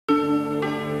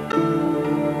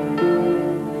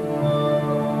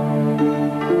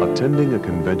Attending a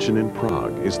convention in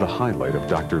Prague is the highlight of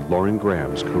Dr. Lauren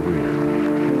Graham's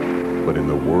career. But in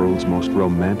the world's most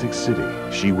romantic city,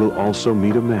 she will also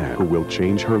meet a man who will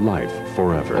change her life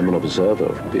forever. I'm an observer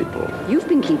of people. You've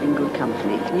been keeping good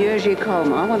company. Jerzy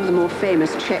Kolmar, one of the more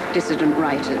famous Czech dissident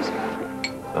writers.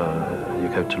 You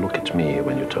have to look at me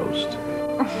when you toast.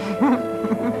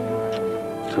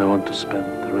 I want to spend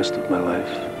the rest of my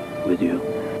life with you.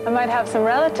 I might have some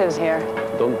relatives here.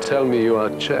 Don't tell me you are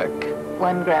Czech.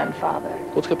 One grandfather.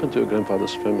 What happened to your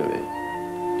grandfather's family?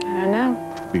 I don't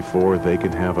know. Before they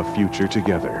can have a future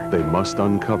together, they must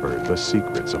uncover the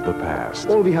secrets of the past.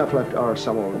 All we have left are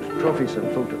some old trophies and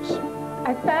photos.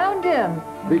 I found him.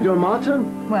 Victor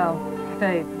Martin? Well,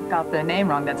 they got the name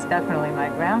wrong. That's definitely my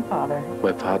grandfather.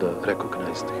 My father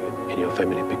recognized him in your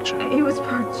family picture. He was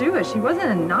part Jewish. He wasn't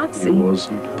a Nazi. He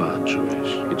wasn't part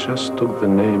Jewish. He just took the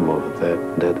name of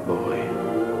that dead boy.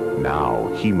 Now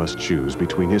he must choose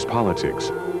between his politics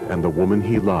and the woman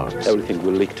he loves. Everything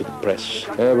will leak to the press.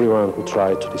 Everyone who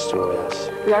tried to destroy us.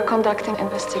 We are conducting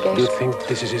investigation. Do you think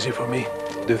this is easy for me?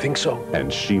 Do you think so?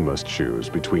 And she must choose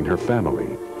between her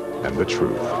family and the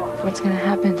truth. What's going to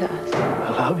happen to us?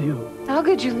 I love you. How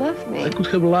could you love me? I could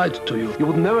have lied to you. You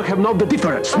would never have known the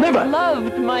difference. Never! I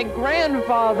loved my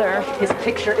grandfather. His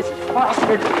picture is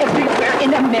plastered everywhere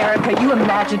in America. You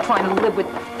imagine trying to live with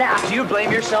that? Do you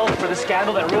blame yourself for the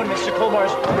scandal that ruined Mr.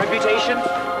 Kolmar's reputation?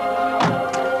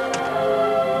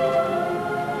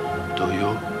 Do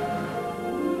you?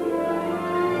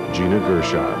 Gina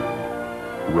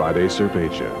Gershon, Rade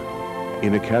Serpecha,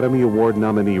 in Academy Award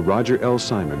nominee Roger L.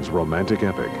 Simon's romantic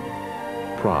epic,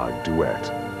 Prague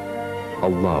Duet. A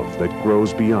love that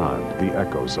grows beyond the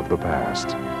echoes of the past.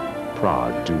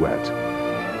 Prague Duet.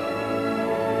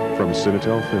 From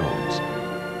Cinetel Films.